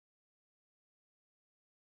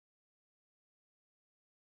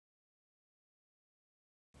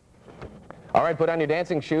All right, put on your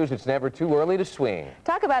dancing shoes. It's never too early to swing.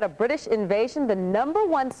 Talk about a British invasion. The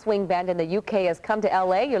 #1 swing band in the UK has come to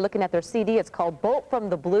L.A. You're looking at their CD. It's called Bolt from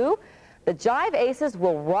the Blue. The Jive Aces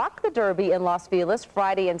will rock the Derby in Los Feliz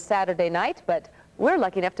Friday and Saturday night, but we're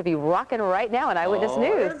lucky enough to be rocking right now in Eyewitness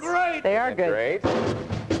News. They're great. They are good. Great.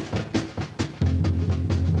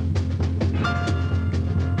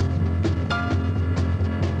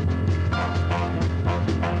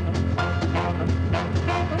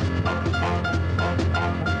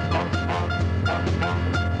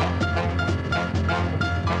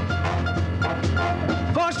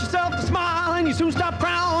 Force yourself to smile and you soon stop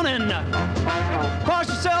frowning. Force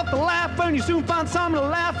yourself to laugh and you soon find something to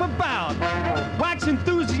laugh about. Wax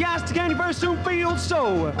enthusiastic and you very soon feel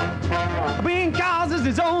so. Being causes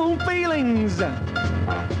his own feelings. The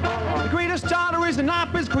greatest arteries and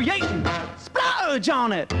opera's creating. Splurge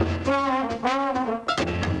on it.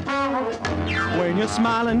 When you're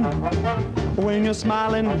smiling,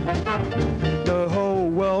 the whole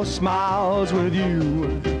world smiles with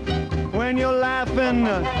you. When you're laughing,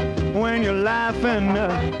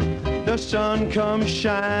 the sun comes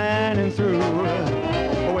shining through.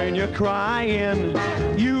 When you're crying,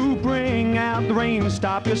 you bring out the rain,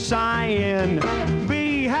 stop your sighing.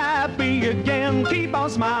 Be happy again, keep on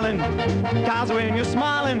smiling, 'cause when you're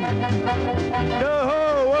smiling, the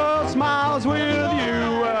whole world smiles with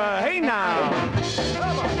you. Hey now.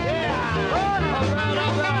 Come on, yeah. All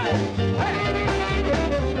right. Hey.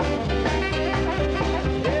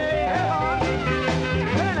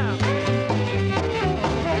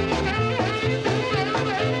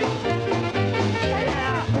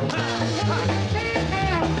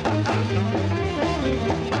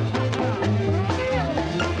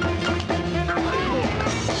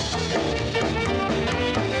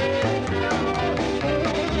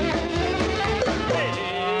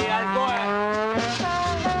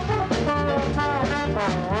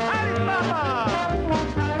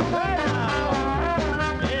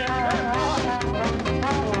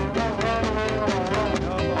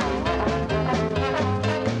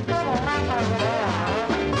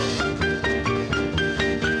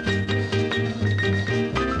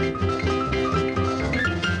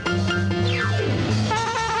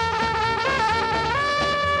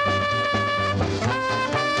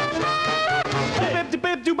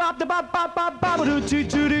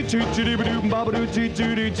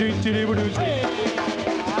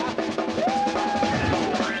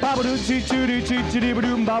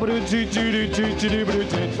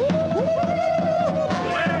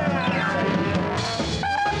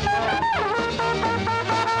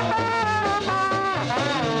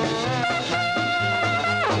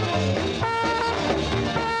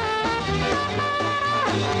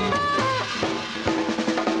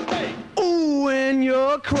 When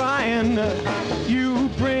you're crying, you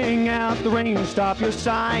bring out the rain, stop your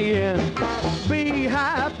sighing. Be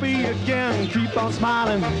happy again, keep on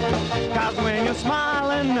smiling, 'cause when you're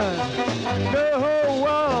smiling, the whole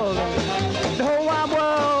world, the whole wide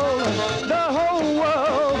world, the whole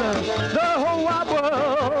world, the whole wide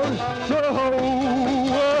world, the whole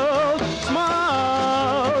world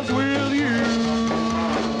smiles with you.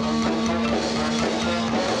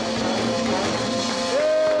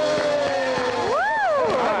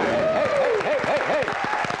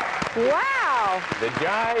 Wow! The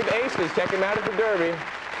Jive Aces. Check him out at the Derby.